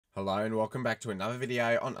Hello and welcome back to another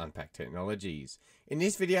video on Unpacked Technologies. In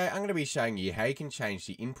this video, I'm going to be showing you how you can change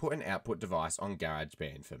the input and output device on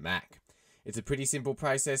GarageBand for Mac. It's a pretty simple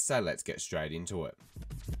process, so let's get straight into it.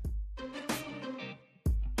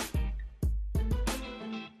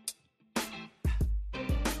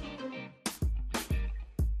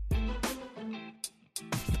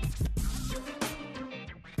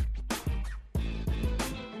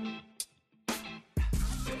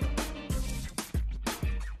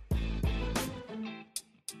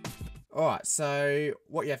 Alright, so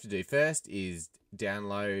what you have to do first is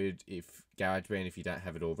download GarageBand if you don't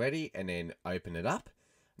have it already, and then open it up.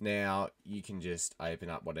 Now, you can just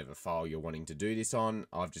open up whatever file you're wanting to do this on.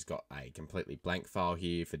 I've just got a completely blank file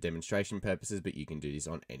here for demonstration purposes, but you can do this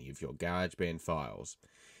on any of your GarageBand files.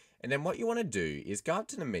 And then what you want to do is go up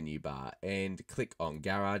to the menu bar and click on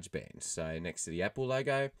GarageBand, so next to the Apple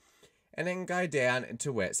logo, and then go down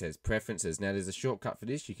to where it says Preferences. Now, there's a shortcut for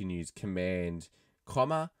this. You can use Command,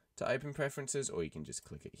 comma, to open preferences, or you can just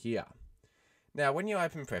click it here. Now, when you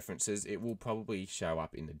open preferences, it will probably show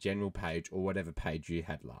up in the general page or whatever page you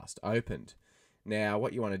had last opened. Now,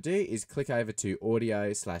 what you want to do is click over to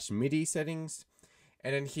audio/MIDI settings,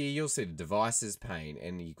 and then here you'll see the devices pane,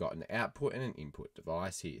 and you've got an output and an input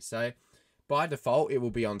device here. So by default, it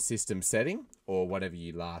will be on system setting or whatever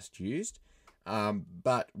you last used.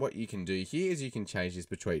 But what you can do here is you can change this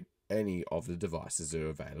between any of the devices that are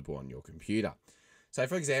available on your computer. So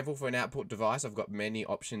for example, for an output device, I've got many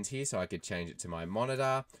options here. So I could change it to my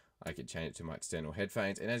monitor, I could change it to my external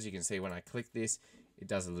headphones. And as you can see, when I click this, it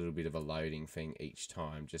does a little bit of a loading thing each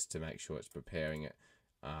time just to make sure it's preparing it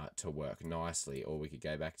to work nicely. Or we could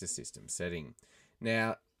go back to system setting.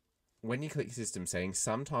 Now, when you click system settings,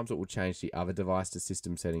 sometimes it will change the other device to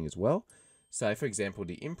system setting as well. So for example,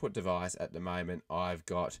 the input device at the moment, I've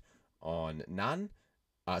got on none.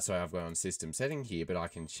 I've got on system setting here, but I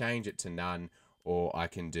can change it to none, or I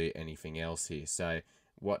can do anything else here. So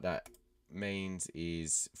what that means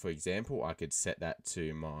is, for example, I could set that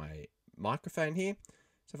to my microphone here.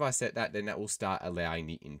 So if I set that, then that will start allowing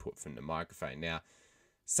the input from the microphone. Now,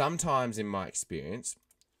 sometimes in my experience,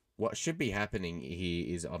 what should be happening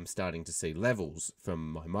here is I'm starting to see levels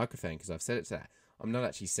from my microphone because I've set it to that. I'm not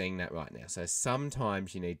actually seeing that right now. So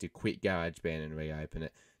sometimes you need to quit GarageBand and reopen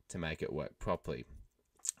it to make it work properly.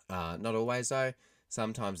 Not always though.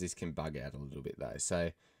 Sometimes this can bug out a little bit though.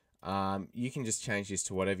 So you can just change this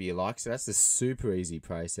to whatever you like. So that's a super easy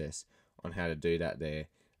process on how to do that there.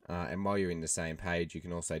 And while you're in the same page, you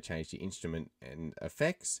can also change the instrument and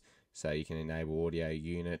effects. So you can enable audio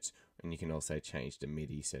units, and you can also change the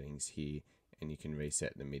MIDI settings here, and you can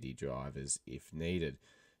reset the MIDI drivers if needed.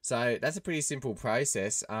 So that's a pretty simple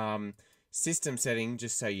process. System setting,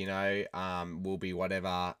 just so you know, will be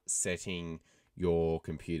whatever setting your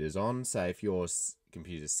computer's on. So if your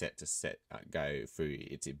computer's set to go through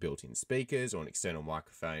its built-in speakers or an external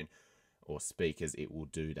microphone or speakers, it will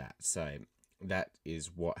do that. So that is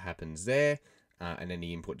what happens there. And then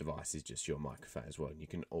the input device is just your microphone as well. And you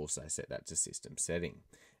can also set that to system setting.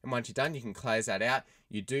 And once you're done, you can close that out.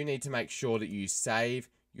 You do need to make sure that you save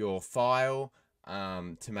your file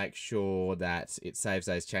to make sure that it saves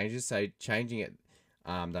those changes. So changing it,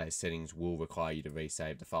 those settings will require you to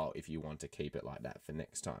resave the file if you want to keep it like that for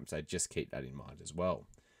next time. So just keep that in mind as well.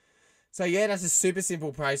 So yeah, that's a super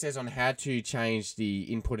simple process on how to change the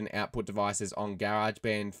input and output devices on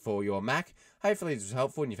GarageBand for your Mac. Hopefully this was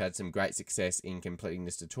helpful and you've had some great success in completing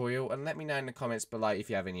this tutorial. And let me know in the comments below if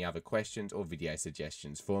you have any other questions or video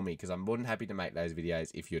suggestions for me, because I'm more than happy to make those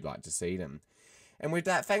videos if you'd like to see them. And with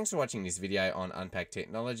that, thanks for watching this video on Unpacked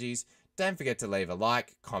Technologies. Don't forget to leave a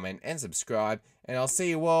like, comment, and subscribe, and I'll see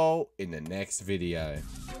you all in the next video.